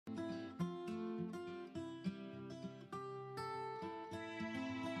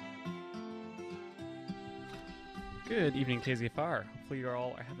Good evening, KZFR. Hopefully you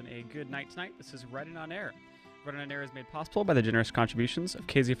all are having a good night tonight. This is Write.onair. Write.onair is made possible by the generous contributions of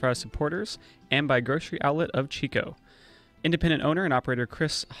KZFR supporters and by Grocery Outlet of Chico. Independent owner and operator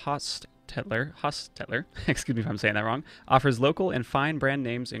Chris Hostetler, excuse me if I'm saying that wrong, offers local and fine brand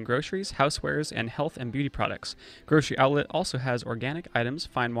names in groceries, housewares, and health and beauty products. Grocery Outlet also has organic items,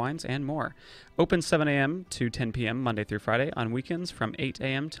 fine wines, and more. Open 7 a.m. to 10 p.m. Monday through Friday, on weekends from 8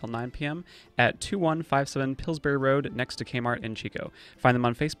 a.m. till 9 p.m. at 2157 Pillsbury Road next to Kmart in Chico. Find them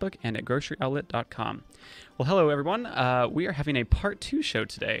on Facebook and at groceryoutlet.com. Well, hello, everyone. We are having a part 2 show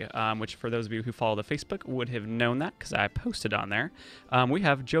today, which for those of you who follow the Facebook would have known that because I posted on there. We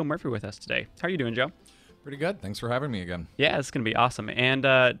have Joe Murphy with us today. How are you doing, Joe? Pretty good. Thanks for having me again. Yeah, it's going to be awesome. And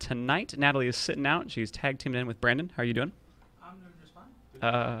tonight, Natalie is sitting out. She's tag teamed in with Brandon. How are you doing? I'm doing just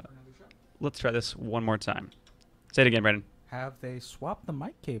fine. Let's try this one more time. Say it again, Brandon. Have they swapped the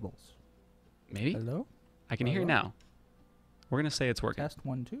mic cables? Maybe? Hello? I can hear you now. We're going to say it's working. Test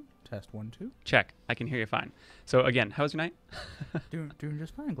 1 2. Test 1 2. Check. I can hear you fine. So again, how was your night? doing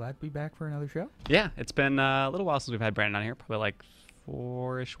just fine. Glad to be back for another show. Yeah, it's been a little while since we've had Brandon on here. Probably like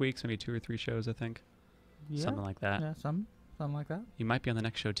 4-ish weeks, maybe 2 or 3 shows, I think. Yeah, Something like that. Yeah, something like that. You might be on the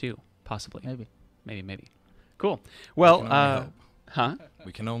next show too, possibly. Maybe. Cool. Well,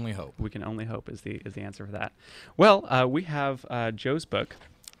 We can only hope. We can only hope is the answer for that. Well, we have Joe's book,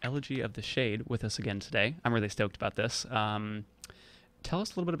 Elegy of the Shade, with us again today. I'm really stoked about this. Tell us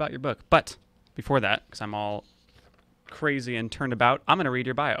a little bit about your book. But before that, because I'm all crazy and turned about, I'm going to read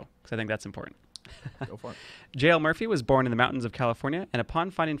your bio because I think that's important. Go for it. J.L. Murphy was born in the mountains of California and upon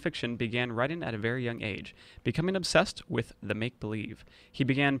finding fiction began writing at a very young age, becoming obsessed with the make-believe. He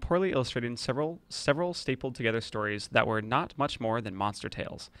began poorly illustrating several stapled together stories that were not much more than monster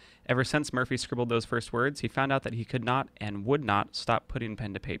tales. Ever since Murphy scribbled those first words, he found out that he could not and would not stop putting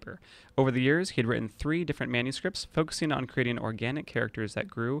pen to paper. Over the years, he had written 3 different manuscripts focusing on creating organic characters that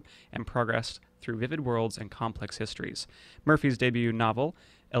grew and progressed through vivid worlds and complex histories. Murphy's debut novel,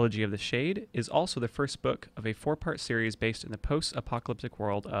 Elegy of the Shade, is also the first book of a 4-part series based in the post-apocalyptic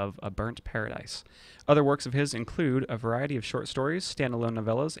world of A Burnt Paradise. Other works of his include a variety of short stories, standalone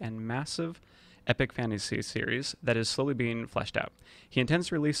novellas, and massive epic fantasy series that is slowly being fleshed out. He intends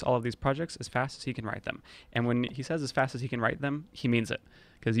to release all of these projects as fast as he can write them. And when he says as fast as he can write them, he means it.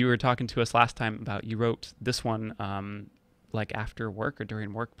 Because you were talking to us last time about you wrote this one like after work or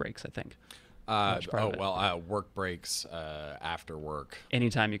during work breaks, I think. Work breaks after work.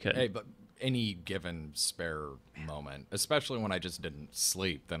 Anytime you could. Hey, but any given spare moment, especially when I just didn't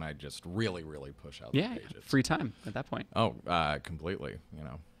sleep, then I just really, really push out the pages. Free time at that point. Oh, completely,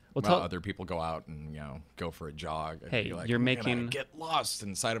 Well, other people go out and, go for a jog. And hey, be like, you're I'm making... gonna get lost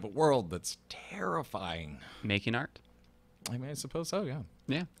inside of a world that's terrifying. Making art? I mean, I suppose so, yeah.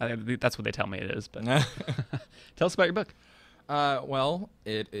 Yeah, that's what they tell me it is. But tell us about your book. Well,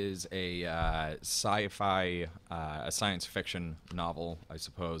 it is a sci-fi, a science fiction novel, I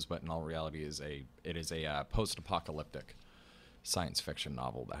suppose, but in all reality, it is a post-apocalyptic science fiction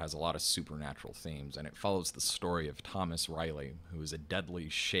novel that has a lot of supernatural themes, and it follows the story of Thomas Riley, who is a deadly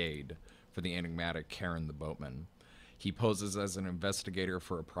shade for the enigmatic Karen the Boatman. He poses as an investigator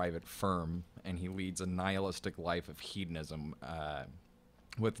for a private firm, and he leads a nihilistic life of hedonism,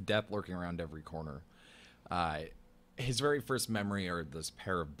 with death lurking around every corner. His very first memory are this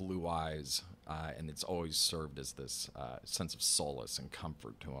pair of blue eyes, and it's always served as this sense of solace and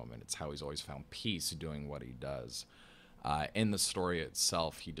comfort to him, and it's how he's always found peace doing what he does. In the story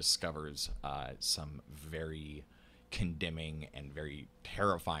itself, he discovers some very condemning and very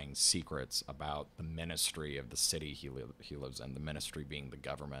terrifying secrets about the ministry of the city he lives in, the ministry being the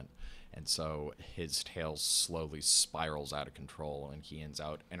government. And so his tale slowly spirals out of control, and he ends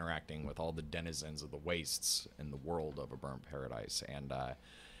out interacting with all the denizens of the wastes in the world of A Burnt Paradise. And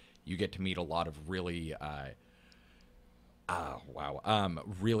you get to meet a lot of really,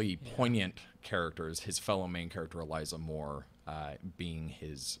 really poignant characters. His fellow main character, Eliza Moore, being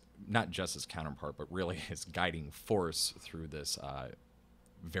his, not just his counterpart, but really his guiding force through this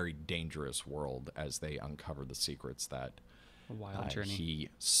very dangerous world as they uncover the secrets that wild journey he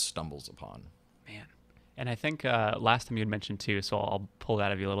stumbles upon. Man. And I think last time you had mentioned too, so I'll pull that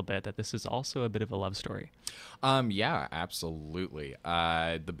out of you a little bit, that this is also a bit of a love story. Yeah, absolutely.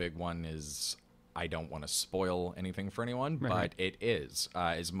 The big one is, I don't want to spoil anything for anyone, but it is.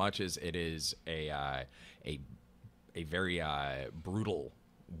 As much as it is a very brutal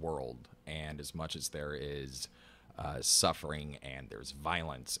world, and as much as there is suffering and there's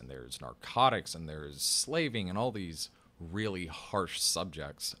violence and there's narcotics and there's slaving and all these really harsh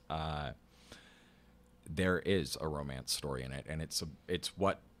subjects, there is a romance story in it, and it's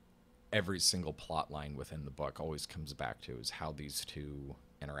what every single plot line within the book always comes back to is how these two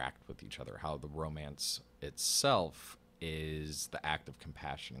interact with each other, how the romance itself is the act of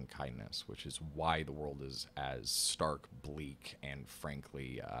compassion and kindness, which is why the world is as stark, bleak, and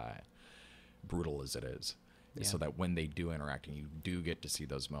frankly brutal as it is. Yeah. So that when they do interact and you do get to see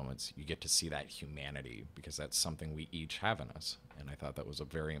those moments, you get to see that humanity, because that's something we each have in us. And I thought that was a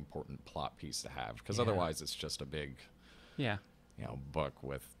very important plot piece to have, because otherwise it's just a big, book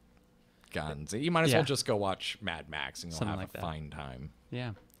with guns. You might as well just go watch Mad Max and you'll Something have like a that. fine time.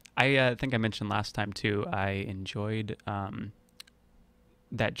 Yeah. I think I mentioned last time too, I enjoyed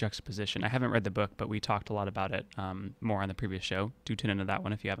that juxtaposition. I haven't read the book, but we talked a lot about it more on the previous show. Do tune into that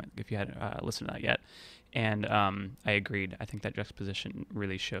one if you hadn't listened to that yet. And I agreed. I think that juxtaposition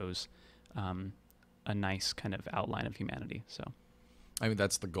really shows a nice kind of outline of humanity. So, I mean,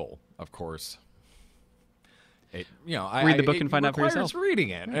 that's the goal, of course. Read the book and find out for yourself. Reading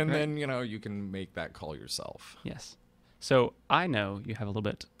it, and then you can make that call yourself. Yes. So I know you have a little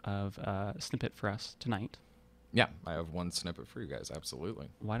bit of a snippet for us tonight. Yeah, I have one snippet for you guys. Absolutely.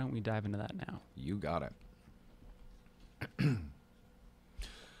 Why don't we dive into that now? You got it.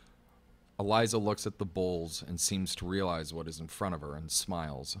 Eliza looks at the bowls and seems to realize what is in front of her and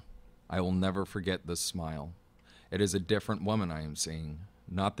smiles. I will never forget this smile. It is a different woman I am seeing,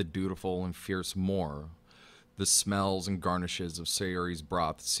 not the dutiful and fierce Moor. The smells and garnishes of Sayuri's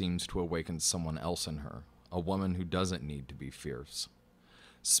broth seems to awaken someone else in her, a woman who doesn't need to be fierce.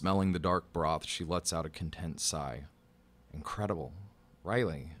 Smelling the dark broth, she lets out a content sigh. Incredible.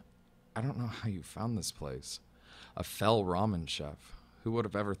 Riley, I don't know how you found this place. A fell ramen chef. Who would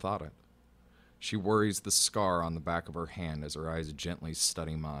have ever thought it? She worries the scar on the back of her hand as her eyes gently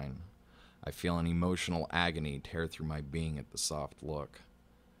study mine. I feel an emotional agony tear through my being at the soft look.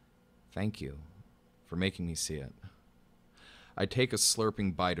 Thank you for making me see it. I take a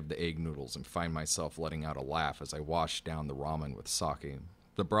slurping bite of the egg noodles and find myself letting out a laugh as I wash down the ramen with sake.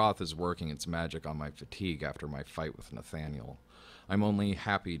 The broth is working its magic on my fatigue after my fight with Nathaniel. I'm only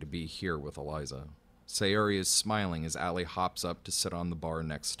happy to be here with Eliza. Sayuri is smiling as Allie hops up to sit on the bar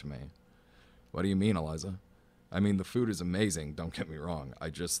next to me. What do you mean, Eliza? I mean, the food is amazing, don't get me wrong. I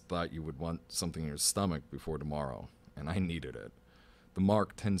just thought you would want something in your stomach before tomorrow, and I needed it. The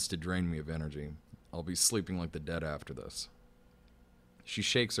mark tends to drain me of energy. I'll be sleeping like the dead after this. She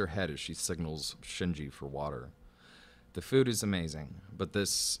shakes her head as she signals Shinji for water. The food is amazing, but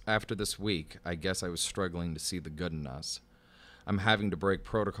after this week, I guess I was struggling to see the good in us. I'm having to break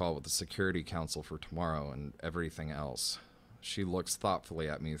protocol with the Security Council for tomorrow and everything else. She looks thoughtfully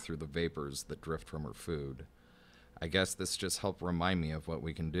at me through the vapors that drift from her food. I guess this just helped remind me of what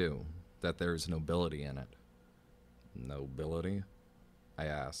we can do, that there's nobility in it. Nobility? I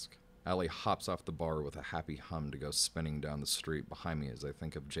ask. Allie hops off the bar with a happy hum to go spinning down the street behind me as I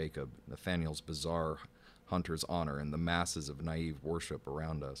think of Jacob, Nathaniel's bizarre hunter's honor, and the masses of naive worship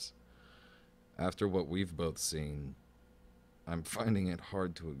around us. After what we've both seen, I'm finding it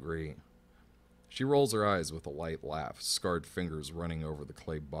hard to agree. She rolls her eyes with a light laugh, scarred fingers running over the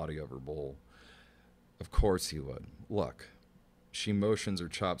clay body of her bowl. Of course he would. Look. She motions her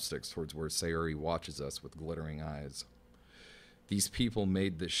chopsticks towards where Sayuri watches us with glittering eyes. These people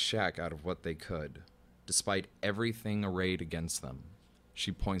made this shack out of what they could, despite everything arrayed against them.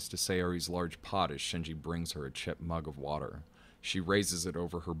 She points to Sayuri's large pot as Shinji brings her a chipped mug of water. She raises it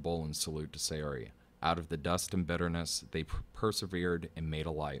over her bowl in salute to Sayuri. Out of the dust and bitterness, they persevered and made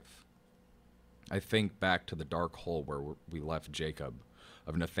a life. I think back to the dark hole where we left Jacob,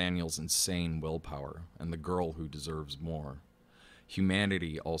 of Nathaniel's insane willpower, and the girl who deserves more.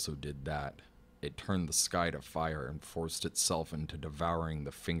 Humanity also did that. It turned the sky to fire and forced itself into devouring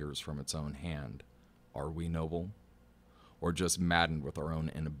the fingers from its own hand. Are we noble? Or just maddened with our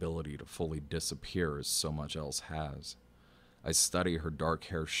own inability to fully disappear as so much else has? I study her dark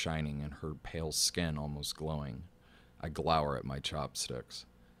hair shining and her pale skin almost glowing. I glower at my chopsticks.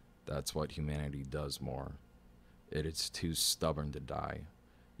 That's what humanity does more. It is too stubborn to die,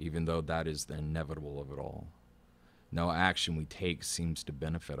 even though that is the inevitable of it all. No action we take seems to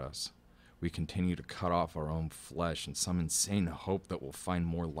benefit us. We continue to cut off our own flesh in some insane hope that we'll find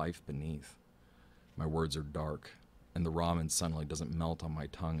more life beneath. My words are dark, and the ramen sunlight doesn't melt on my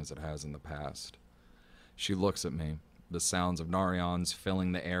tongue as it has in the past. She looks at me, the sounds of Narayan's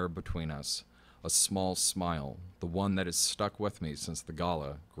filling the air between us. A small smile, the one that has stuck with me since the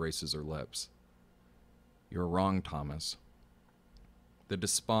gala, graces her lips. You're wrong, Thomas. The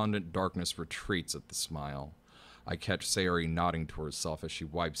despondent darkness retreats at the smile. I catch Sayuri nodding to herself as she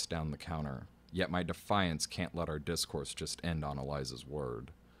wipes down the counter, yet my defiance can't let our discourse just end on Eliza's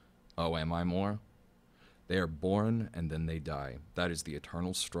word. Oh, am I more? They are born and then they die. That is the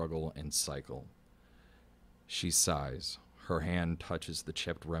eternal struggle and cycle. She sighs. Her hand touches the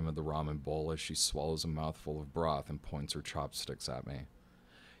chipped rim of the ramen bowl as she swallows a mouthful of broth and points her chopsticks at me.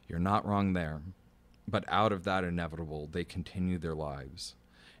 You're not wrong there. But out of that inevitable, they continue their lives.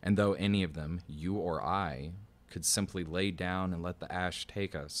 And though any of them, you or I, could simply lay down and let the ash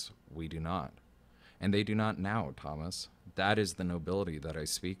take us, we do not. And they do not now, Thomas. That is the nobility that I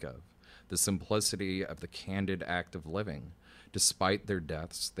speak of, the simplicity of the candid act of living. Despite their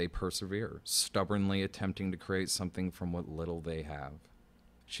deaths, they persevere, stubbornly attempting to create something from what little they have.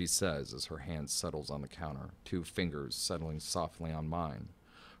 She says as her hand settles on the counter, 2 fingers settling softly on mine,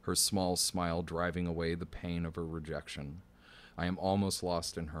 her small smile driving away the pain of her rejection. I am almost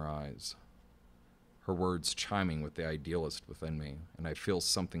lost in her eyes, her words chiming with the idealist within me, and I feel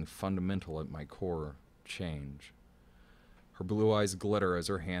something fundamental at my core change. Her blue eyes glitter as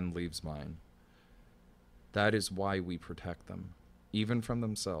her hand leaves mine. That is why we protect them, even from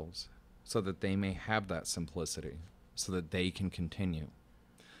themselves, so that they may have that simplicity, so that they can continue.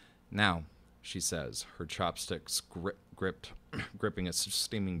 Now, she says, her chopsticks gripping a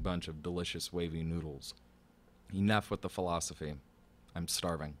steaming bunch of delicious wavy noodles. Enough with the philosophy. I'm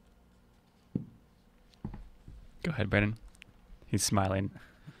starving. Go ahead, Brennan. He's smiling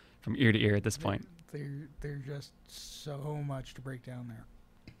from ear to ear at this point. There's just so much to break down there.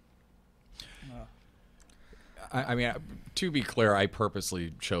 I mean, to be clear, I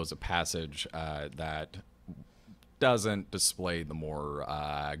purposely chose a passage that doesn't display the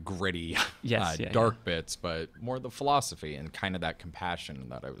more gritty, dark bits, but more the philosophy and kind of that compassion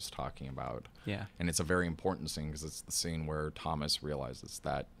that I was talking about. Yeah. And it's a very important scene because it's the scene where Thomas realizes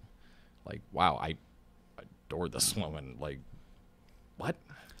that, like, wow, I adore this woman. Like, what?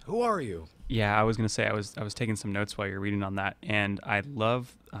 Who are you? Yeah, I was gonna say I was taking some notes while you're reading on that, and I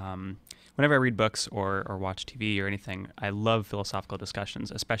love whenever I read books or watch TV or anything, I love philosophical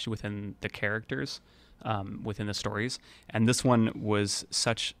discussions, especially within the characters, within the stories. And this one was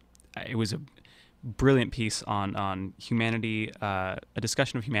it was a brilliant piece on humanity, a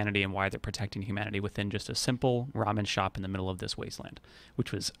discussion of humanity and why they're protecting humanity within just a simple ramen shop in the middle of this wasteland,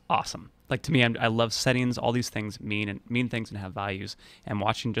 which was awesome. Like, to me, I love settings. All these things mean things and have values. And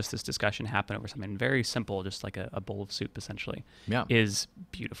watching just this discussion happen over something very simple, just like a bowl of soup, essentially, is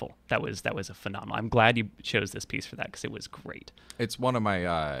beautiful. That was a phenomenal. I'm glad you chose this piece for that because it was great. It's one of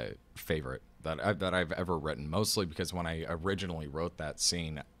my favorite that I've ever written, mostly because when I originally wrote that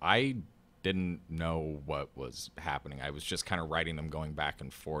scene, I didn't know what was happening. I was just kind of writing them going back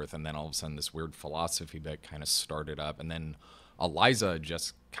and forth, and then all of a sudden this weird philosophy bit kind of started up, and then Eliza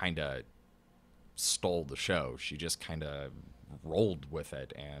just kind of stole the show. She just kind of rolled with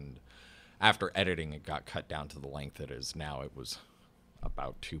it, and after editing it got cut down to the length it is now. It was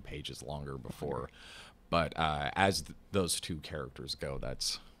about 2 pages longer before, but as those 2 characters go,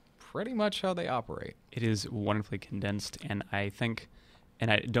 that's pretty much how they operate. It is wonderfully condensed, and I think,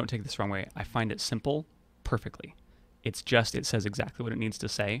 and I don't take this the wrong way, I find it simple perfectly. It says exactly what it needs to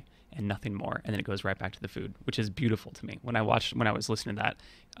say and nothing more, and then it goes right back to the food, which is beautiful to me. When I was listening to that,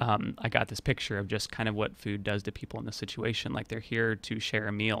 I got this picture of just kind of what food does to people in this situation. Like, they're here to share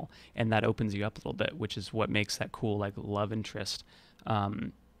a meal, and that opens you up a little bit, which is what makes that cool, like, love interest.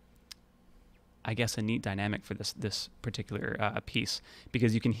 I guess a neat dynamic for this particular piece,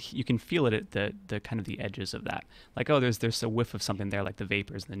 because you can feel it at the kind of the edges of that. Like, oh, there's a whiff of something there, like the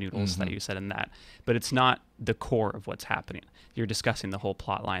vapors and the noodles that you said in that, but it's not the core of what's happening. You're discussing the whole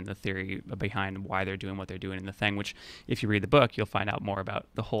plot line, the theory behind why they're doing what they're doing in the thing, which if you read the book, you'll find out more about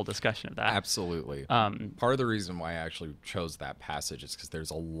the whole discussion of that. Absolutely. Part of the reason why I actually chose that passage is because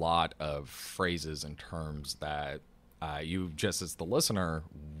there's a lot of phrases and terms that you just as the listener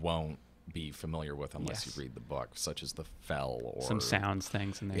won't be familiar with unless you read the book, such as the fell or some sounds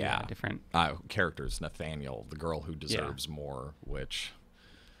things, and they're different characters. Nathaniel, the girl who deserves more, which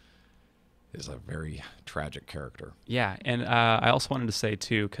is a very tragic character. Yeah, and I also wanted to say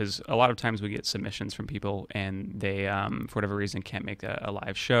too, because a lot of times we get submissions from people, and they for whatever reason can't make a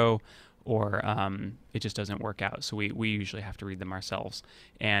live show, or it just doesn't work out. So we usually have to read them ourselves.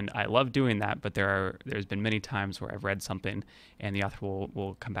 And I love doing that, but there's been many times where I've read something and the author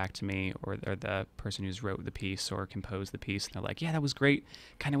will come back to me, or the person who's wrote the piece or composed the piece, and they're like, yeah, that was great.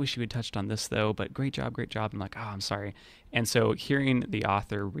 Kind of wish you had touched on this though, but great job. I'm like, oh, I'm sorry. And so hearing the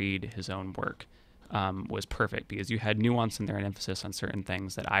author read his own work was perfect, because you had nuance in there and emphasis on certain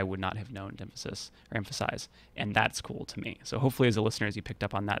things that I would not have known to emphasize, and that's cool to me. So hopefully as a listener, as you picked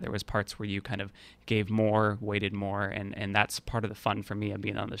up on that, there was parts where you kind of gave more, weighted more, and that's part of the fun for me of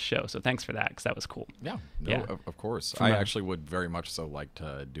being on this show. So thanks for that, because that was cool. Yeah, of course. I actually would very much so like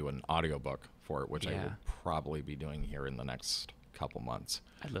to do an audiobook for it, which I Yeah. will probably be doing here in the next couple months.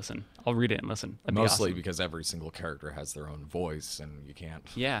 I'd listen. I'll read it and listen. That'd be Mostly awesome. because every single character has their own voice, and you can't.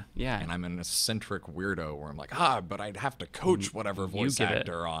 Yeah, yeah. And I'm an eccentric weirdo where I'm like, but I'd have to coach whatever voice give it.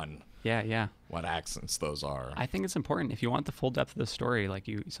 actor on Yeah, yeah. what accents those are. I think it's important. If you want the full depth of the story, like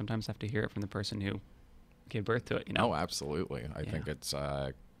you sometimes have to hear it from the person who gave birth to it, you know? Oh, absolutely. I think Yeah. it's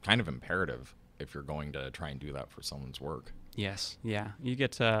kind of imperative if you're going to try and do that for someone's work. Yes, yeah. You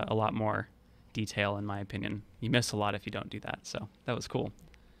get a lot more detail, in my opinion. You miss a lot if you don't do that, so that was cool.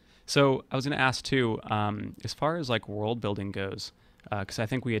 So I was going to ask, too, as far as like world building goes, because I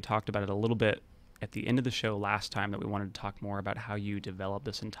think we had talked about it a little bit at the end of the show last time that we wanted to talk more about how you develop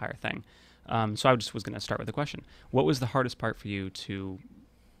this entire thing. So I just was going to start with a question. What was the hardest part for you to,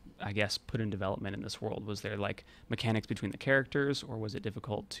 I guess, put in development in this world? Was there like mechanics between the characters, or was it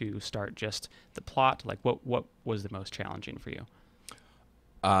difficult to start just the plot? Like what was the most challenging for you?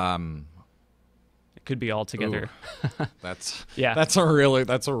 It could be all together. That's Yeah. That's a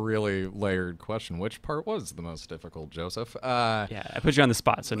really layered question. Which part was the most difficult, Joseph? Yeah, I put you on the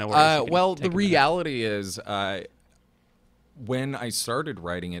spot, so no worries. You can Well, take the a minute. reality is, when I started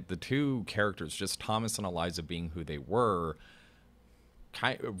writing it, the two characters, just Thomas and Eliza being who they were,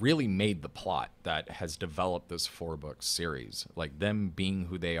 really made the plot that has developed this 4-book series. Like, them being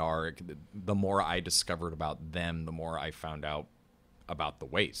who they are, the more I discovered about them, the more I found out about the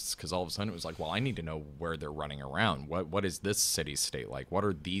wastes, because all of a sudden it was like, well, I need to know where they're running around. What is this city state like? What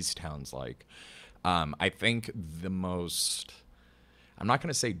are these towns like? I think the most, I'm not going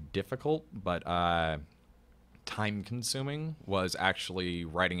to say difficult, but time consuming was actually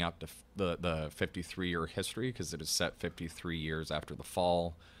writing out the 53-year history, because it is set 53 years after the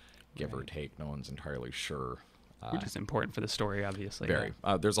fall, give or take. No one's entirely sure. Which is important for the story, obviously. Very.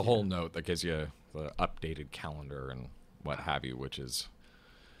 There's a whole note that gives you the updated calendar and what have you, which is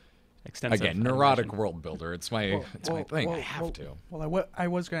Extensive. again neurotic world builder. It's my my thing. I have to. Well, I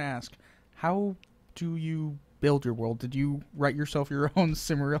was going to ask, how do you build your world? Did you write yourself your own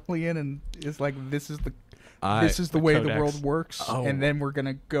Cimmerillion, and it's like this is the way the codex. world works, Oh. and then we're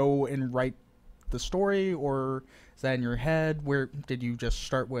gonna go and write the story, or is that in your head? Where did you just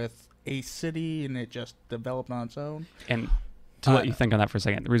start with a city and it just developed on its own? And to let you think on that for a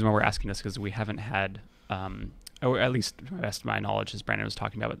second, the reason why we're asking this is because we haven't had, or at least to the best of my knowledge, as Brandon was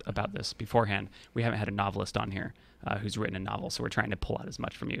talking about this beforehand, we haven't had a novelist on here who's written a novel. So we're trying to pull out as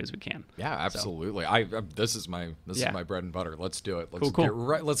much from you as we can. Yeah, absolutely. This is my bread and butter. Let's do it. Let's Cool.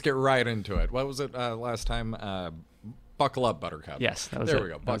 Let's get right into it. What was it last time? Buckle up, Buttercup. Yes, that was there it. we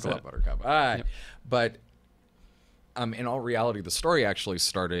go. That was Buckle up, it. Buttercup. Yep. But in all reality, the story actually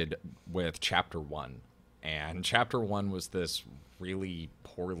started with chapter 1, and chapter 1 was this really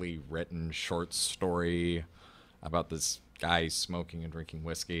poorly written short story about this guy smoking and drinking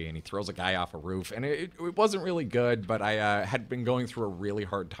whiskey, and he throws a guy off a roof, and it wasn't really good, but I had been going through a really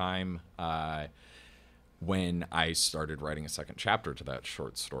hard time when I started writing a second chapter to that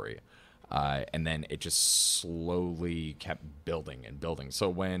short story. And then it just slowly kept building and building. So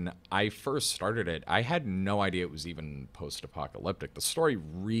when I first started it, I had no idea it was even post-apocalyptic. The story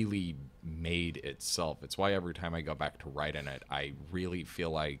really made itself. It's why every time I go back to write in it, I really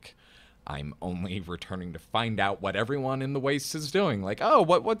feel like I'm only returning to find out what everyone in the Waste is doing. Like, oh,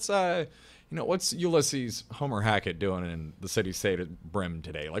 what's Ulysses Homer Hackett doing in the city-state of Brim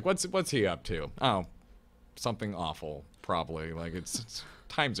today? Like, what's he up to? Oh, something awful, probably. Like, it's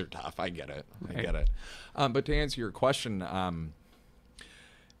times are tough. I get it. I get it. But to answer your question,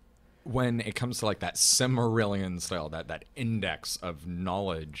 when it comes to like that Cimmerillion style, that index of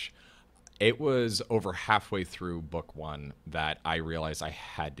knowledge, it was over halfway through book 1 that I realized I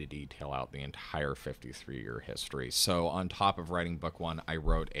had to detail out the entire 53-year history. So on top of writing book 1, I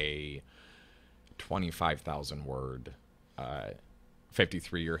wrote a 25,000 word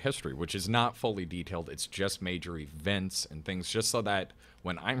 53-year history, which is not fully detailed. It's just major events and things, just so that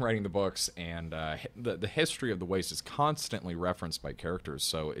when I'm writing the books and the history of the Waste is constantly referenced by characters.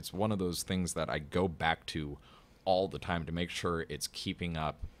 So it's one of those things that I go back to all the time to make sure it's keeping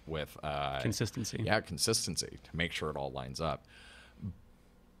up with Consistency. Yeah, consistency, to make sure it all lines up.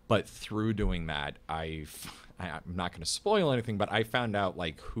 But through doing that, I'm not going to spoil anything, but I found out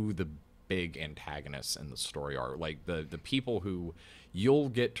like who the big antagonists in the story are, like the people who you'll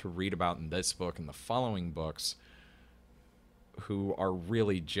get to read about in this book and the following books, who are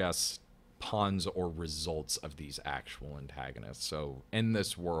really just pawns or results of these actual antagonists. So in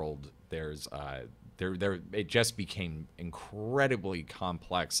this world, there's it just became incredibly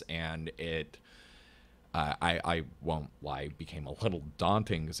complex, and it I won't lie, became a little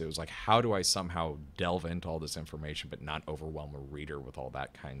daunting because it was like, how do I somehow delve into all this information but not overwhelm a reader with all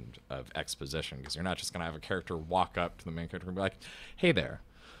that kind of exposition? Because you're not just going to have a character walk up to the main character and be like, hey there.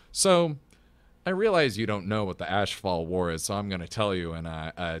 So I realize you don't know what the Ashfall War is, so I'm going to tell you in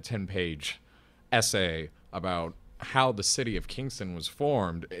a 10-page essay about how the city of Kingston was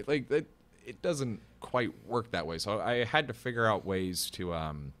formed. It doesn't quite work that way. So I had to figure out ways to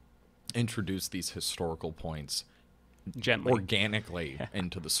introduce these historical points Gently. organically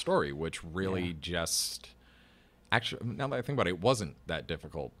into the story, which really just actually, now that I think about it, it wasn't that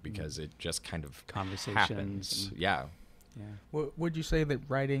difficult because it just kind of Conversations happens. Yeah. Would you say that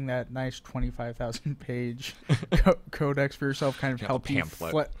writing that nice 25,000 page codex for yourself kind of helped you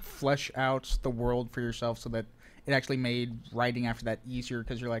flesh out the world for yourself, so that it actually made writing after that easier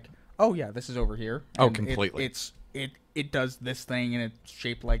because you're like, oh yeah, this is over here. Oh, completely. It does this thing and it's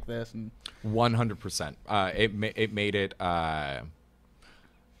shaped like this, and 100%.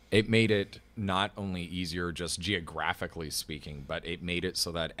 It made it not only easier just geographically speaking, but it made it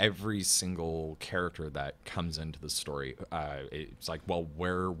so that every single character that comes into the story, it's like, well,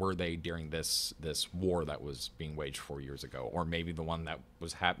 where were they during this war that was being waged 4 years ago, or maybe the one that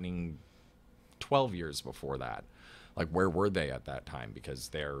was happening 12 years before that? Like, where were they at that time? Because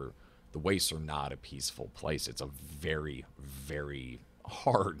the wastes are not a peaceful place. It's a very, very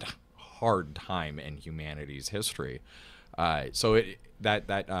hard time in humanity's history. So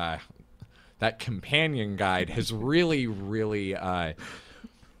that companion guide has really, really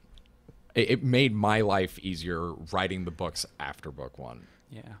it made my life easier writing the books after book one.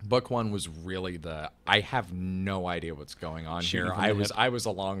 Yeah. Book one was really I have no idea what's going on here. I was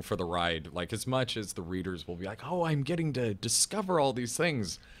along for the ride. Like, as much as the readers will be like, oh, I'm getting to discover all these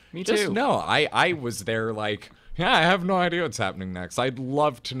things. Me Just too. no, I was there like, yeah, I have no idea what's happening next. I'd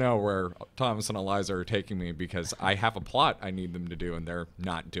love to know where Thomas and Eliza are taking me because I have a plot I need them to do and they're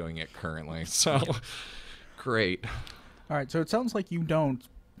not doing it currently. So, great. all right. So it sounds like you don't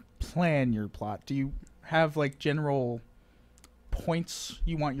plan your plot. Do you have like general points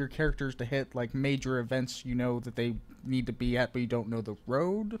you want your characters to hit, like major events you know that they need to be at but you don't know the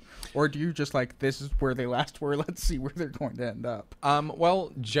road, or do you just like, this is where they last were, let's see where they're going to end up?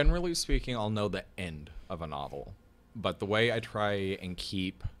 Well, generally speaking, I'll know the end of a novel, but the way I try and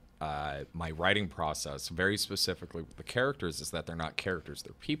keep my writing process very specifically with the characters is that they're not characters,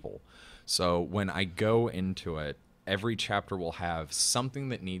 they're people. So when I go into it, every chapter will have something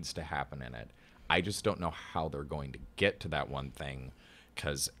that needs to happen in it. I just don't know how they're going to get to that one thing,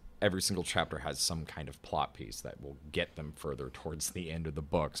 because every single chapter has some kind of plot piece that will get them further towards the end of the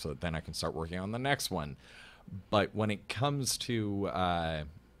book, so that then I can start working on the next one. But when it comes to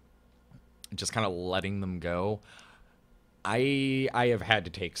just kind of letting them go, I have had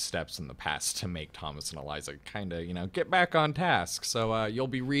to take steps in the past to make Thomas and Eliza kind of, get back on task. So you'll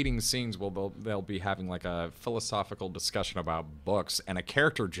be reading scenes where they'll be having like a philosophical discussion about books, and a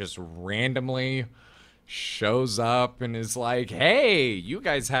character just randomly shows up and is like, hey, you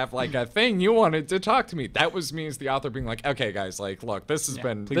guys have like a thing you wanted to talk to me. That was me as the author being like, okay, guys, like, look, this has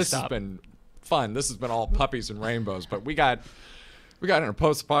been fun. This has been all puppies and rainbows, but we got in a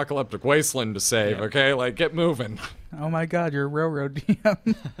post-apocalyptic wasteland to save, okay? Like, get moving. Oh my God, you're a railroad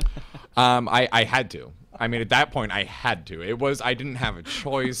DM. I had to. I mean, at that point, I had to. I didn't have a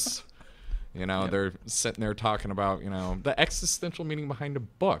choice. They're sitting there talking about, the existential meaning behind a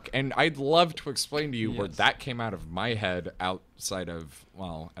book. And I'd love to explain to you where that came out of my head outside of,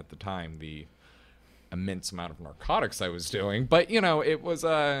 well, at the time, the immense amount of narcotics I was doing. But,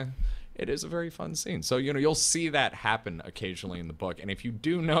 it is a very fun scene. So, you'll see that happen occasionally in the book. And if you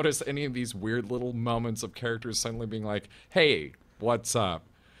do notice any of these weird little moments of characters suddenly being like, hey, what's up?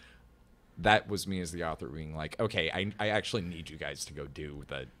 That was me as the author being like, okay, I actually need you guys to go do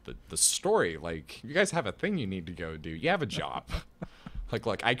the story. Like, you guys have a thing you need to go do. You have a job. Like,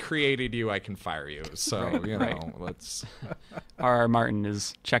 look, I created you, I can fire you. So, let's... R.R. Martin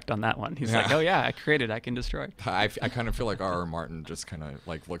is checked on that one. He's like, oh yeah, I created, I can destroy. I kind of feel like R.R. Martin just kind of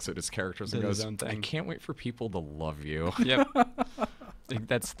like looks at his characters and goes, I can't wait for people to love you. Yep.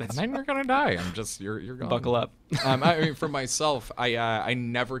 That's and then you're gonna die. You're gone. Buckle up. I mean, for myself, I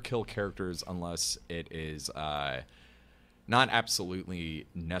never kill characters unless it is not absolutely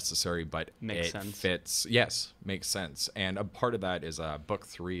necessary, but makes it sense. Fits. Yes, makes sense. And a part of that is book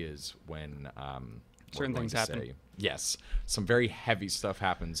 3 is when certain things happen. Yes, some very heavy stuff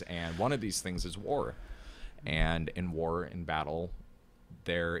happens, and one of these things is war. And in war, in battle,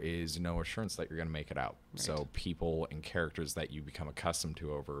 there is no assurance that you're going to make it out. Right. So people and characters that you become accustomed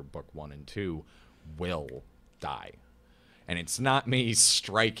to over book 1 and 2 will die. And it's not me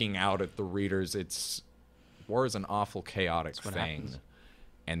striking out at the readers. It's war is an awful chaotic what thing. happens.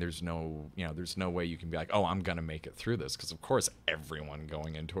 And there's no way you can be like, oh, I'm going to make it through this. Because, of course, everyone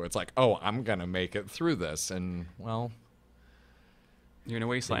going into it's like, oh, I'm going to make it through this. And, well, You're in a they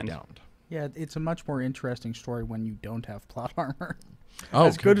wasteland. don't. Yeah, it's a much more interesting story when you don't have plot armor. Oh,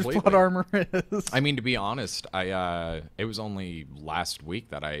 as good as completely. plot armor is. I mean, to be honest, it was only last week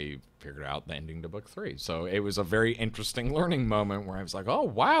that I figured out the ending to book 3. So it was a very interesting learning moment where I was like, oh,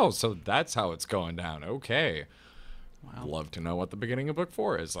 wow, so that's how it's going down. Okay. Wow. Love to know what the beginning of book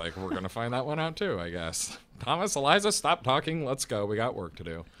 4 is. Like, we're going to find that one out too, I guess. Thomas, Eliza, stop talking. Let's go. We got work to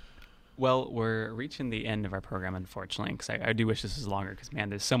do. Well, we're reaching the end of our program, unfortunately, because I do wish this was longer, because, man,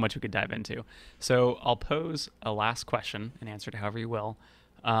 there's so much we could dive into. So I'll pose a last question and answer it however you will.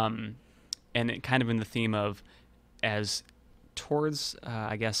 And it kind of in the theme of as towards,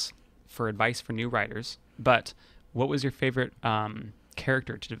 I guess, for advice for new writers. But what was your favorite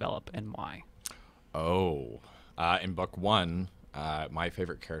character to develop and why? Oh, in book 1, my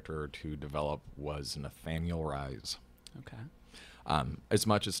favorite character to develop was Nathaniel Rise. Okay. As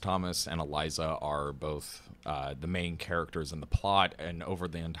much as Thomas and Eliza are both the main characters in the plot and over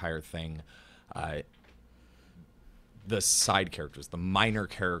the entire thing, the side characters, the minor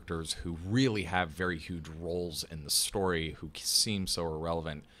characters who really have very huge roles in the story, who seem so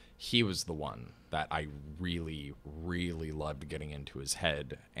irrelevant, he was the one that I really, really loved getting into his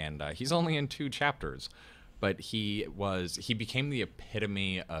head. And he's only in 2 chapters, but he became the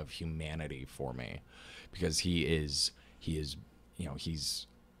epitome of humanity for me, because he's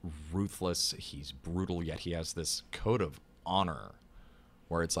ruthless, he's brutal, yet he has this code of honor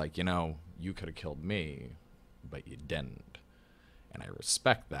where it's like, you could have killed me, but you didn't. And I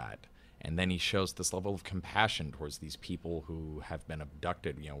respect that. And then he shows this level of compassion towards these people who have been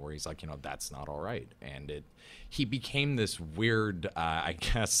abducted, where he's like, that's not all right. And he became this weird, I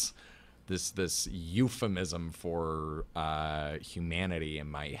guess, this euphemism for humanity in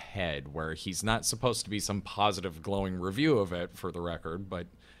my head, where he's not supposed to be some positive, glowing review of it, for the record, but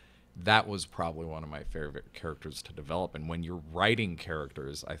that was probably one of my favorite characters to develop. And when you're writing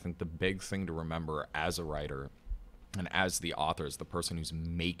characters, I think the big thing to remember as a writer and as the author, as the person who's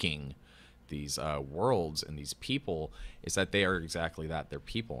making these worlds and these people, is that they are exactly that. They're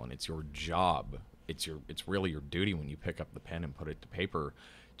people, and it's your job. It's really your duty when you pick up the pen and put it to paper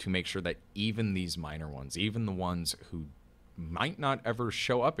to make sure that even these minor ones, even the ones who might not ever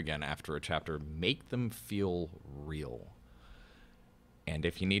show up again after a chapter, make them feel real. And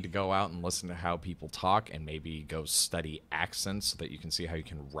if you need to go out and listen to how people talk and maybe go study accents so that you can see how you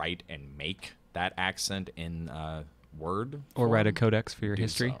can write and make that accent in Word. Or write a codex for your do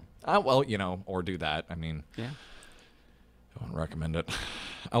history. So. Well, or do that. I mean, Yeah. I wouldn't recommend it.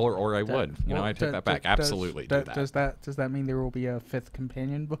 Or I would. I take that back. Absolutely do that. Does that mean there will be a 5th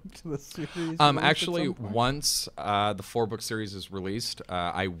companion book to the series? Actually, once the 4-book series is released,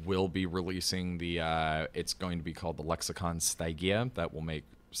 I will be releasing it's going to be called the Lexicon Stygia. That will make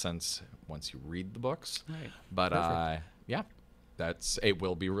sense once you read the books. Right. But yeah, it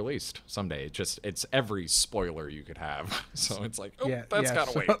will be released someday. It's every spoiler you could have. So it's like, that's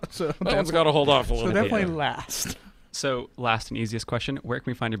gotta wait. So that one's gotta hold off a little So bit. definitely last. So last and easiest question, where can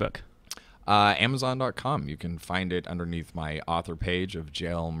we find your book? Amazon.com. You can find it underneath my author page of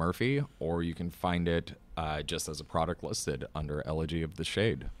J.L. Murphy, or you can find it just as a product listed under Elegy of the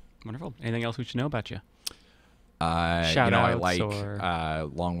Shade. Wonderful. Anything else we should know about you? I Shout-outs like or-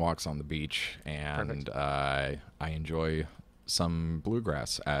 long walks on the beach, and I enjoy some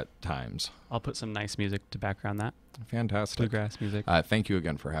bluegrass at times. I'll put some nice music to background that. Fantastic. Bluegrass music. Thank you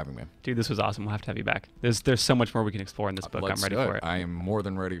again for having me. Dude, this was awesome. We'll have to have you back. There's so much more we can explore in this book. Let's I'm ready do for it. I am more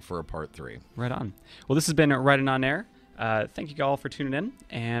than ready for a part 3. Right on. Well, this has been Write.onair. Thank you all for tuning in.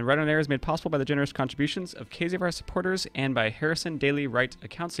 And Write.onair is made possible by the generous contributions of KZVR supporters and by Harrison Daily Wright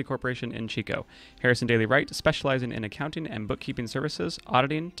Accountancy Corporation in Chico. Harrison Daily Wright, specializing in accounting and bookkeeping services,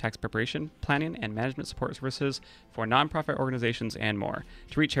 auditing, tax preparation, planning, and management support services for nonprofit organizations and more.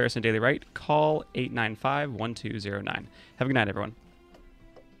 To reach Harrison Daily Wright, call 895-1209. Have a good night, everyone.